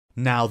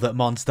Now that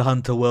Monster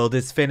Hunter World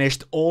is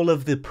finished, all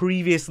of the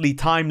previously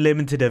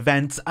time-limited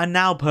events are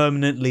now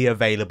permanently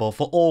available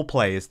for all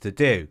players to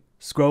do.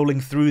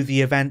 Scrolling through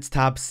the events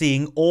tab,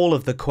 seeing all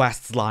of the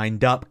quests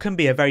lined up can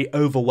be a very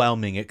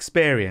overwhelming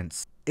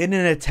experience. In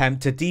an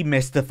attempt to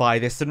demystify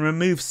this and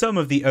remove some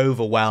of the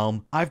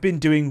overwhelm, I've been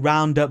doing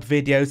roundup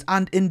videos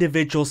and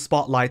individual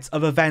spotlights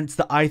of events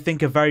that I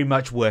think are very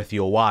much worth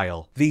your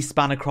while. These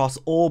span across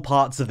all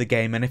parts of the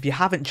game, and if you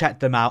haven't checked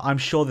them out, I'm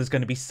sure there's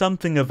going to be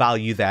something of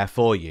value there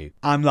for you.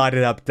 I'm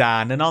Lighted Up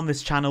Dan, and on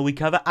this channel we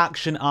cover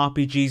action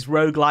RPGs,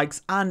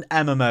 roguelikes, and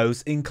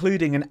MMOs,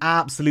 including an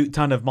absolute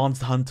ton of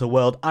Monster Hunter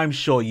World, I'm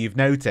sure you've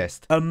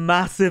noticed. A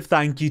massive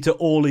thank you to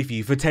all of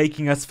you for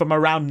taking us from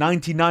around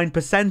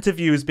 99% of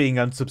viewers being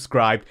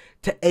unsubscribed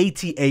to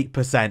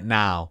 88%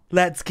 now.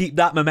 Let's keep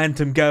that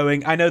momentum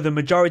going. I know the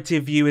majority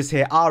of viewers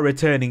here are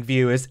returning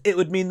viewers. It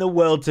would mean the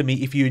world to me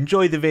if you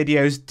enjoy the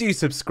videos, do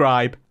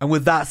subscribe. And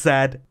with that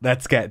said,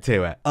 let's get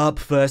to it. Up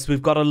first,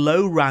 we've got a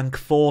low rank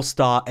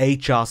 4-star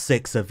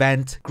HR6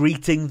 event,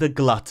 Greeting the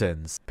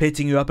Gluttons,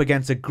 pitting you up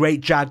against a Great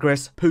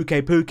Jagras, Puke,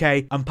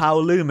 and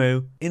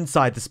Paolumu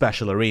inside the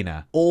special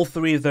arena. All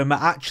three of them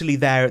are actually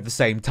there at the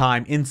same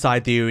time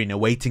inside the arena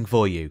waiting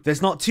for you.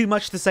 There's not too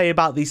much to say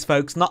about these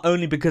folks, not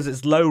only because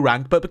it's low rank,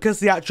 but because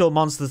the actual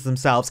monsters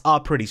themselves are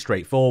pretty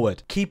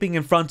straightforward. Keeping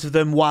in front of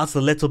them whilst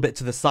a little bit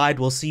to the side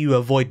will see you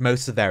avoid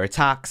most of their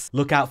attacks.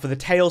 Look out for the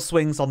tail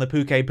swings on the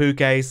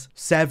Pukes.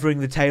 Severing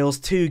the tails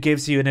too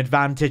gives you an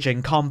advantage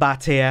in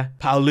combat here.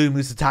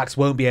 Paolumu's attacks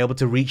won't be able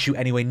to reach you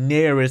anywhere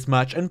near as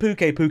much, and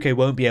Puke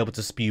won't be able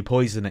to spew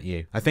poison at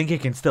you. I think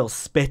it can still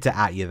spit it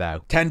at you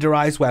though.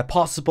 Tenderize where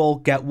possible,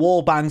 get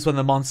wall bangs when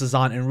the monsters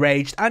aren't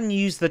enraged, and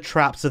use the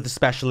traps of the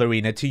special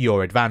arena to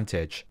your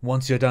advantage.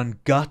 Once you're done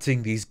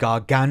gutting these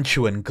gargantuan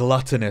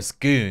gluttonous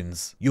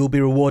goons, you'll be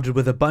rewarded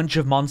with a bunch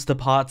of monster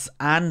parts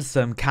and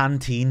some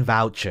canteen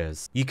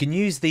vouchers. You can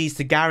use these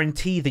to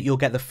guarantee that you'll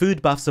get the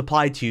food buffs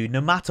applied to you no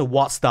matter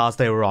what stars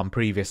they were on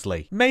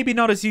previously. Maybe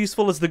not as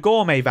useful as the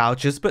gourmet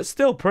vouchers, but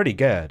still pretty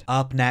good.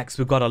 Up next,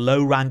 we've got a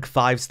low rank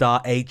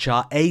 5-star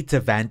HR8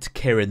 event,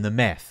 Kirin the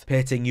Myth,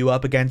 pitting you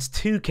up against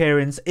 2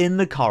 Kirins in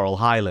the Coral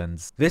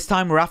Highlands. This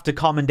time we're after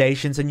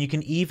commendations, and you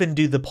can even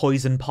do the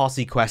Poison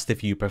Posse quest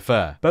if you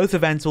prefer. Both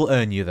events will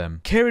earn you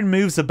them. Kirin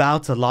moves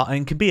about a lot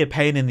and can be a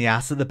pain in the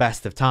ass at the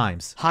best of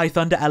times. High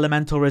Thunder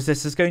Elemental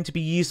Resist is going to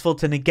be useful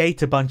to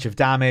negate a bunch of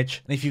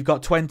damage, and if you've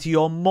got 20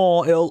 or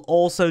more, it'll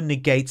also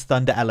negate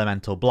Thunder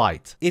Elemental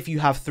Blight. If you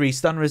have 3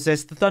 stun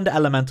resist, the Thunder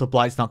Elemental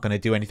Blight's not going to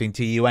do anything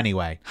to you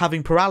anyway.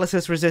 Having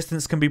paralysis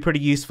resistance can be pretty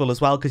useful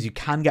as well, because you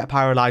can get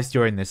paralyzed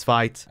during this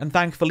fight, and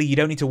thankfully you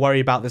don't need to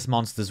worry about this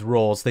monster's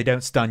roars. They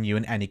don't stun you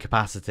in any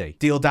capacity.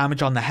 Deal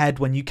damage on the head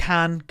when you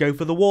can, go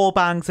for the wall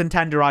bangs, and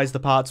tenderize the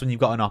parts when you've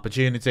got an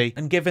opportunity,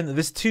 and given that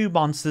there's 2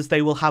 monsters,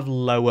 they will have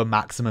lower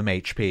maximum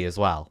HP as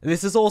well.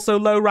 This is also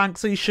low rank,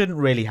 so you shouldn't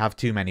really have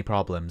too many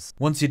problems.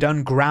 Once you're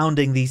done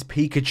grounding these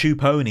Pikachu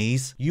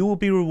ponies, you will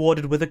be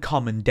rewarded with a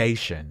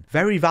commendation.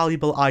 Very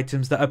valuable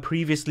items that are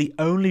previously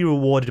only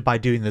rewarded by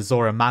doing the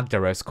Zora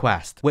Magdaros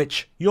quest,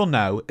 which, you'll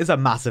know, is a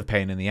massive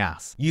pain in the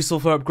ass. Useful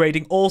for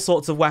upgrading all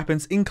sorts of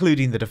weapons,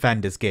 including the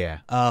Defender's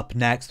gear. Up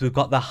next, we've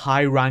got the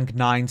high rank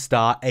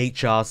 9-star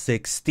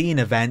HR16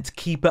 event,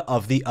 Keeper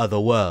of the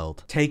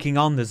Otherworld, taking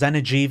on the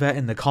Xeno'jiiva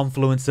in the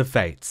Confluence of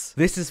Fates.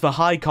 This is for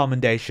high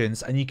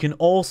commendations, and you can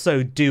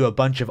also do a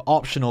bunch of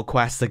optional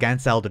quests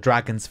against Elder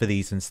Dragons for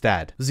these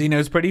instead.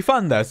 Xeno's pretty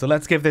fun though, so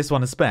let's give this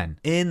one a spin.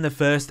 In the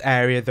first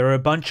area, there are a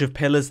bunch of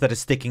pillars that are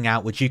sticking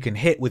out which you can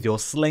hit with your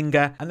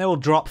slinger, and they will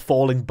drop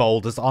falling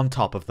boulders on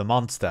top of the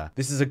monster.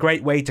 This is a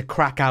great way to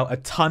crack out a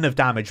ton of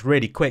damage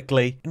really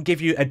quickly, and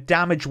give you a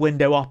damage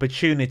window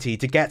opportunity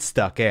to get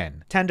stuck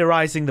in.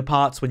 Tenderizing the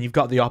parts when you've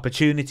got the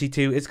opportunity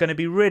to is going to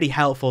be really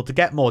helpful to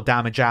get more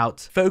damage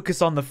out.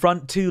 Focus on the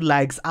front 2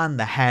 legs and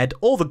the head,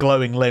 all the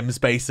glowing limbs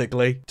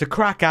basically, to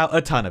crack out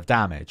a ton of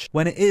damage.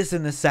 When it is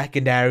in the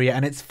second area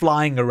and it's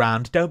flying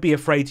around, don't be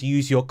afraid to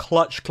use your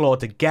clutch claw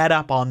to get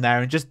up on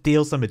there and just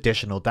deal some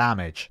additional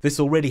damage. This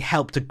will really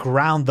help to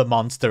ground the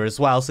monster as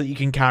well, so you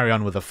can carry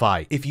on with the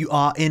fight. If you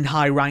are in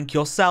high rank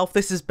yourself,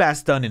 this is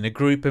best done in a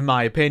group in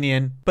my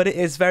opinion, but it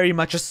is very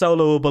much a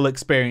soloable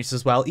experience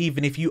as well,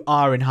 even if you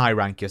are in high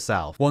rank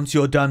yourself. Once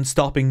you're done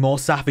stopping more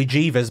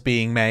Safi'jivas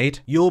being made,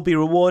 you'll be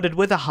rewarded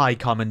with a high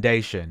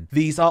commendation.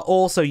 These are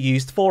also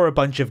used for a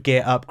bunch of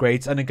gear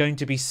upgrades and are going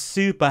to be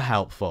super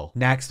helpful.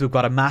 Next, we've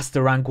got a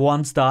master rank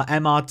 1-star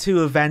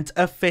MR2 event,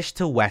 A Fish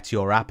to Whet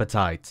Your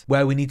Appetite,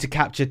 where we need to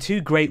capture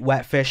 2 great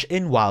wetfish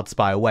in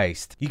Wildspire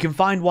Waste. You can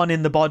find one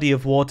in the body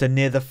of water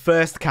near the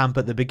first camp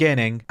at the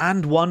beginning,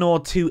 and 1 or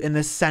 2 in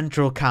the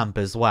central camp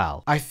as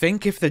well. I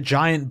think if the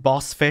giant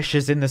boss fish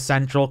is in the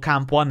central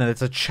camp one,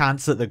 there's a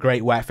chance that the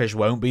great wetfish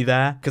won't be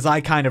there, because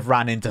I kind of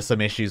ran into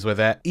some issues with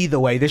it. Either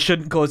way, this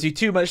shouldn't cause you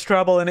too much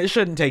trouble, and it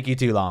shouldn't take you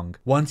too long.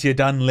 Once you're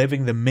done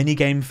living the the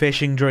minigame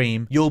Fishing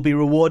Dream, you'll be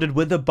rewarded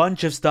with a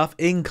bunch of stuff,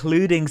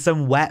 including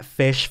some wet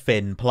fish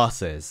fin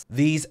pluses.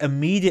 These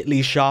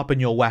immediately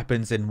sharpen your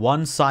weapons in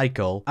one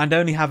cycle and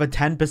only have a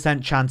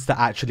 10% chance to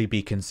actually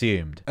be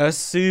consumed. A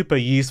super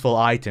useful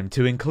item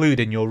to include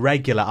in your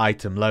regular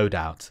item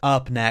loadout.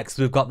 Up next,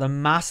 we've got the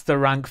Master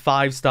Rank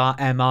 5-star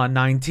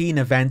MR19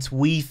 event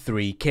We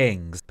Three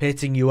Kings,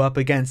 pitting you up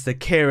against the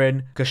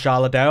Kirin,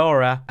 Kushala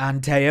Daora,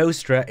 and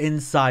Teostra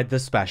inside the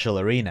special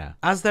arena.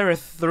 As there are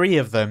 3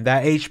 of them,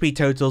 their HP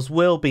totals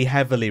will be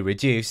heavily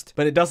reduced,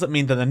 but it doesn't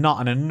mean that they're not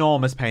an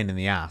enormous pain in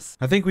the ass.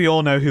 I think we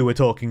all know who we're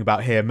talking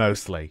about here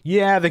mostly.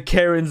 Yeah, the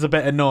Kirin's a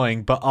bit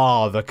annoying, but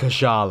the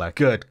Kushala,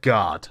 good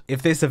god.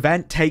 If this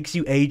event takes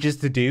you ages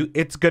to do,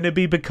 it's gonna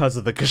be because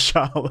of the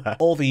Kushala.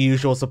 All the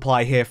usuals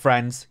apply here,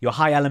 friends. Your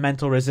high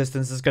elemental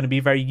resistance is going to be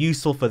very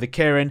useful for the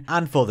Kirin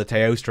and for the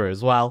Teostra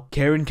as well.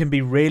 Kirin can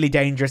be really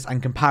dangerous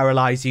and can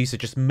paralyze you, so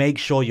just make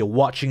sure you're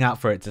watching out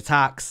for its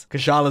attacks.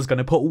 Kushala's going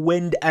to put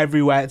wind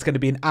everywhere. It's going to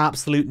be an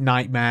absolute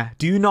nightmare.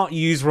 Do not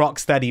use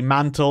Rocksteady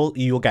Mantle.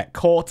 You will get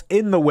caught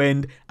in the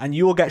wind and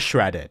you will get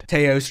shredded.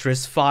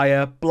 Teostra's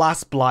Fire,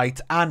 Blast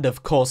Blight, and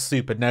of course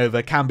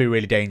Supernova can be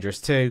really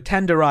dangerous too.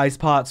 Tenderize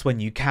parts when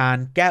you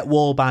can. Get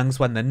wall bangs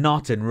when they're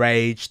not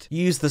enraged.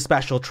 Use the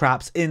special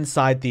traps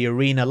inside the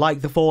arena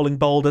like the Falling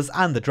Boulders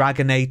and the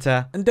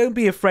Dragonator. And don't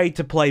be afraid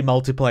to play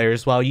multiplayer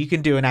as well. You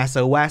can do an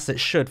SOS, it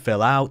should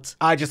fill out.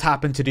 I just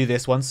happened to do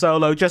this one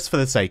solo just for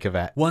the sake of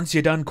it. Once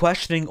you're done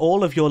questioning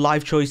all of your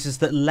life choices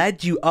that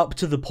led you up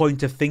to the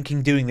point of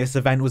thinking doing this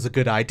event was a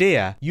good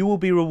idea, you will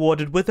be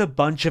rewarded with a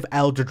bunch of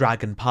Elder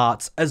Dragon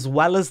parts as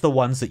well as the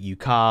ones that you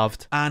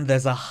carved. And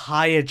there's a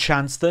higher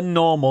chance than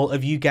normal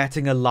of you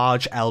getting a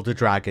large Elder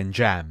Dragon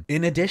gem,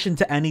 in addition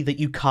to any that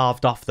you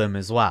carved off them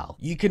as well.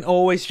 You can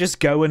always just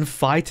go and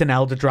fight an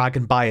Elder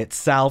Dragon by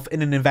itself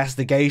in an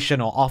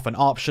investigation or often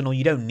optional.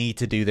 You don't need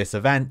to do this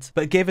event,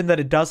 but given that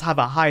it does have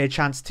a higher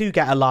chance to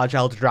get a large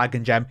Elder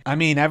Dragon gem, I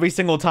mean, every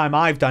single time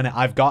I've done it,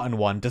 I've gotten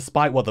one,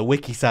 despite what the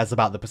wiki says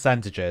about the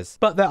percentages.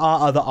 But there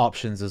are other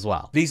options as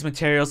well. These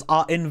materials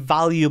are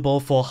invaluable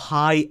for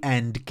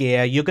high-end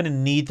gear. You're going to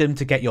need them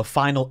to get your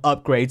final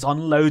upgrades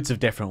on loads of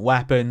different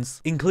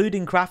weapons,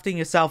 including crafting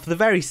yourself the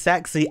very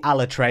sexy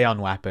Alatreon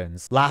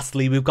weapons.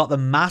 Lastly, we've got the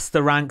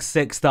Master Rank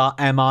 6-star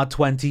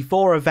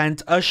MR24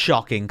 event, A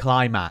Shocking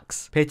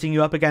Climax, pitting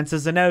you up against a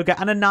Zenoga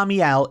and a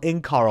Namielle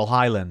in Coral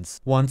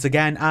Highlands. Once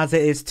again, as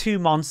it is 2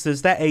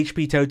 monsters, their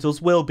HP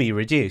totals will be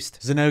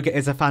reduced. Zenoga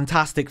is a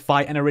fantastic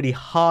fight and a really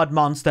hard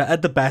monster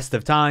at the best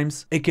of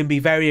times. It can be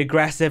very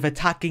aggressive,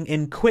 attacking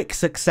in quick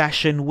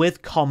succession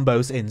with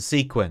combos in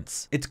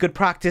sequence. It's good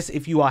practice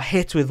if you are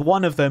hit with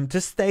one of them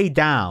to stay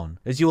down,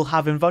 as you will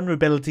have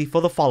invulnerability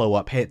for the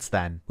follow-up hits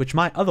then, which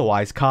might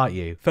otherwise cart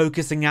you.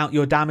 Focusing out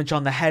your damage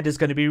on the head is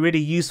going to be really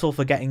useful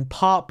for getting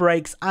part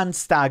breaks and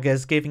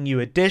staggers, giving you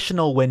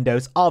additional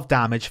windows of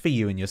damage for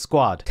you and your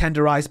squad.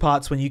 Tenderize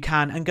parts when you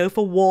can and go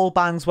for wall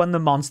bangs when the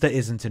monster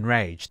isn't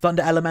enraged.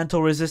 Thunder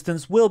elemental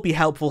resistance will be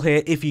helpful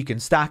here if you can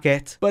stack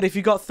it, but if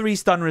you got 3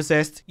 stun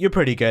resist, you're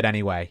pretty good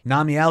anyway.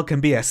 Namielle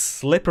can be a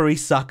slippery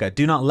sucker.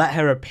 Do not let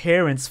her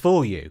appearance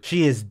fool you.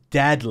 She is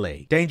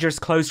deadly. Dangerous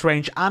close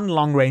range and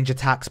long range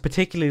attacks,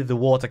 particularly the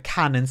water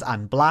cannons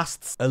and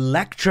blasts,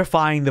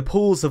 electrifying the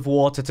pools of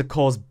water to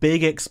cause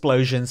big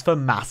explosions for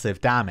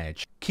massive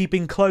damage.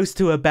 Keeping close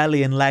to her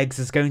belly and legs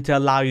is going to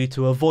allow you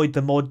to avoid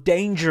the more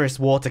dangerous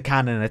water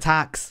cannon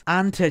attacks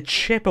and to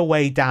chip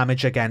away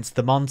damage against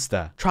the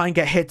monster. Try and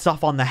get hits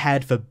off on the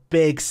head for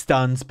big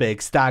stuns,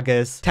 big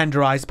staggers.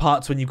 Tenderize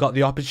parts when you've got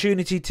the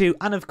opportunity to,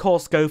 and of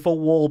course go for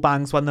wall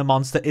bangs when the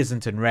monster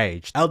isn't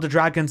enraged. Elder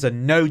Dragons are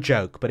no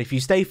joke, but if you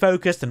stay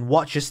focused and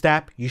watch your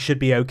step, you should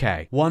be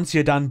okay. Once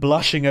you're done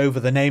blushing over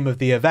the name of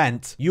the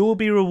event, you will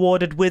be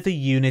rewarded with a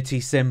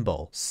Unity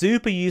symbol.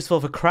 Super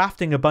useful for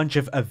crafting a bunch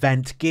of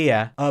event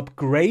gear,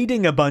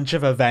 upgrading a bunch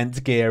of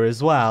event gear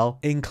as well,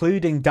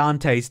 including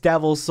Dante's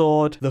Devil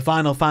Sword, the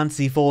Final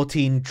Fantasy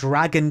XIV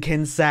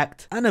Dragonkin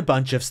sect, and a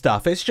bunch of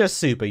stuff. It's just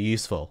super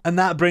useful. And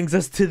that brings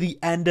us to the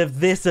end of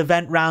this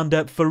event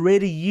roundup for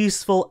really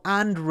useful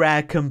and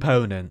rare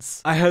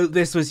components. I hope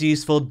this was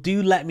useful.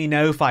 Do let me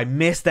know if I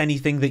missed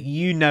anything that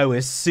you know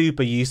is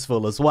super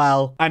useful as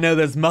well. I know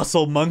there's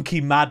muscle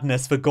monkey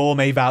madness for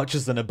gourmet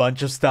vouchers and a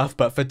bunch of stuff,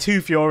 but for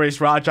 2 Furious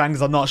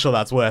Rajangs, I'm not sure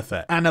that's worth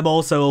it. And I'm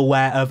also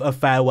aware of A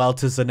Farewell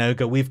to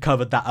Zenoga. We've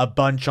covered that a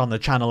bunch on the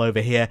channel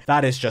over here.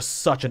 That is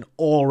just such an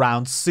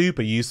all-round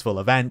super useful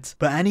event.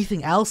 But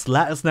anything else,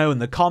 let us know in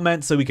the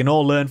comments so we can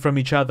all learn from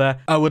each other.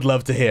 I would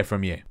love to hear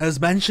from you. As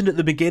mentioned at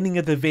the beginning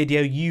of the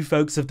video, you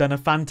folks have done a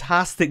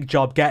fantastic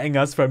job getting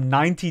us from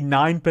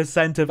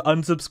 99% of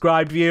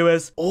unsubscribed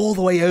viewers all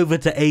the way over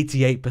to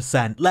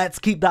 88%. Let's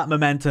keep that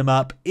momentum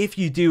up. If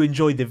you do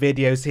enjoy the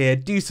videos here,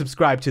 do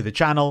subscribe to the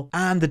channel,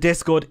 and the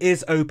Discord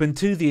is open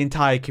to the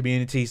entire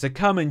community, so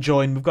come and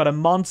join. We've got a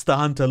Monster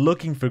Hunter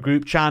looking for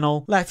group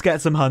channel. Let's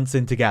get some hunts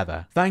in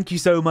together. Thank you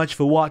so much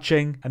for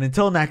watching, and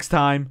until next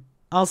time,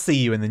 I'll see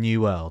you in the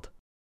new world.